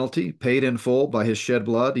that penalty, paid in full by His shed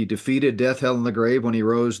blood. He defeated death, hell, and the grave when He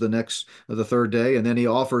rose the third day, and then He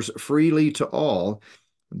offers freely to all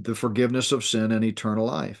the forgiveness of sin and eternal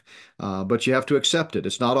life. But you have to accept it.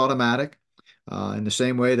 It's not automatic. In the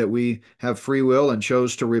same way that we have free will and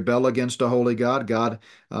chose to rebel against a holy God, God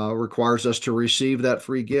requires us to receive that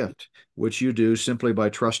free gift, which you do simply by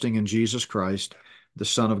trusting in Jesus Christ, the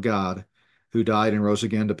Son of God, who died and rose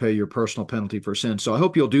again to pay your personal penalty for sin. So I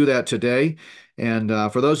hope you'll do that today. And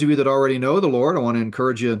for those of you that already know the Lord, I want to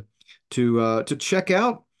encourage you to check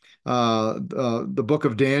out the book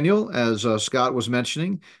of Daniel, as Scott was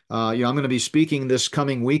mentioning. I'm going to be speaking this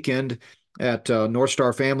coming weekend at North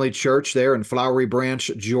Star Family Church there in Flowery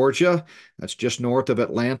Branch, Georgia. That's just north of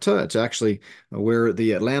Atlanta. It's actually where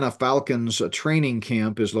the Atlanta Falcons training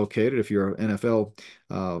camp is located, if you're an NFL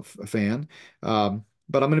fan.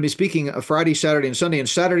 But I'm going to be speaking Friday, Saturday, and Sunday. And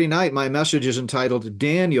Saturday night, my message is entitled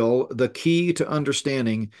Daniel, the Key to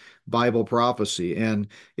Understanding Bible Prophecy. And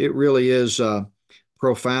it really is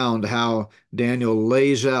profound how Daniel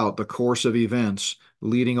lays out the course of events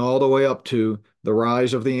leading all the way up to the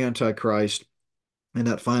rise of the Antichrist and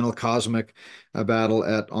that final cosmic battle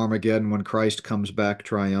at Armageddon when Christ comes back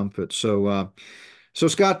triumphant. So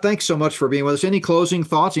Scott, thanks so much for being with us. Any closing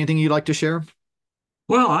thoughts? Anything you'd like to share?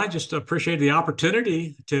 Well, I just appreciate the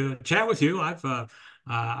opportunity to chat with you. I've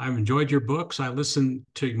enjoyed your books. I listen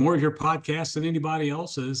to more of your podcasts than anybody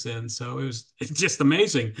else's, and so it's just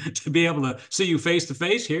amazing to be able to see you face to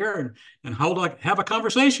face here, and have a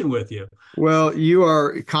conversation with you. Well, you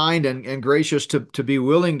are kind and gracious to be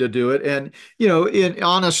willing to do it. And,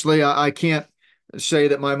 honestly, I can't say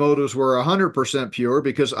that my motives were 100% pure,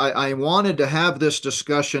 because I wanted to have this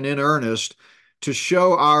discussion in earnest to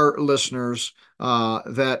show our listeners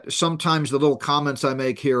that sometimes the little comments I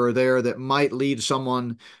make here or there that might lead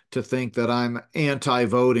someone to think that I'm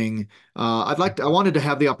anti-voting. I wanted to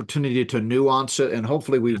have the opportunity to nuance it, and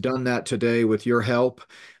hopefully we've done that today with your help.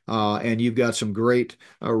 And you've got some great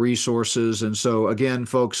resources. And so, again,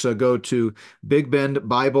 folks, go to Big Bend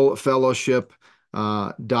Bible Fellowship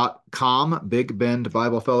 .com,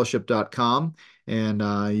 bigbendbiblefellowship.com,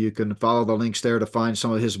 and you can follow the links there to find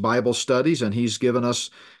some of his Bible studies. And he's given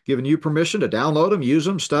you permission to download them, use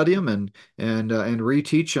them, study them, and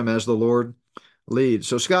reteach them as the Lord leads.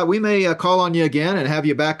 So, Scott, we may call on you again and have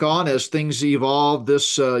you back on as things evolve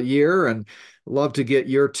this year, and love to get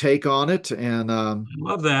your take on it. I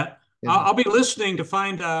love that. And I'll be listening to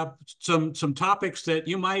find some topics that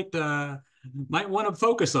you might want to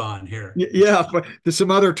focus on here. Yeah, but there's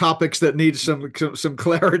some other topics that need some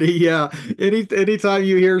clarity. Yeah, anytime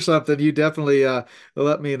you hear something, you definitely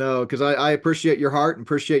let me know, because I appreciate your heart and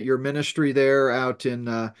appreciate your ministry there out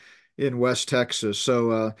in West Texas.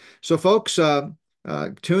 So folks,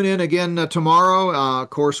 Tune in again tomorrow. Of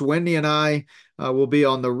course, Wendy and I will be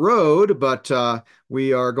on the road, but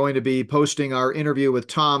we are going to be posting our interview with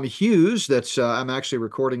Tom Hughes. That's I'm actually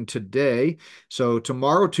recording today. So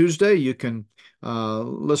tomorrow, Tuesday, you can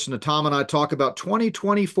listen to Tom and I talk about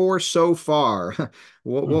 2024 so far.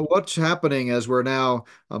 What's happening as we're now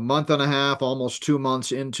a month and a half, almost 2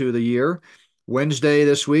 months into the year. Wednesday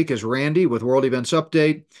this week is Randy with World Events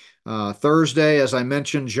Update. Thursday, as I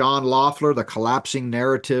mentioned, John Loeffler, The Collapsing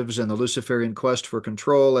Narratives and the Luciferian Quest for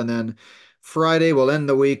Control. And then Friday, we'll end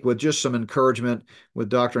the week with just some encouragement with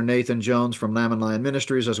Dr. Nathan Jones from Lamb and Lion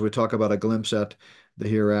Ministries as we talk about a glimpse at the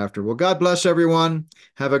hereafter. Well, God bless everyone.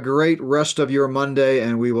 Have a great rest of your Monday,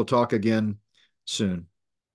 and we will talk again soon.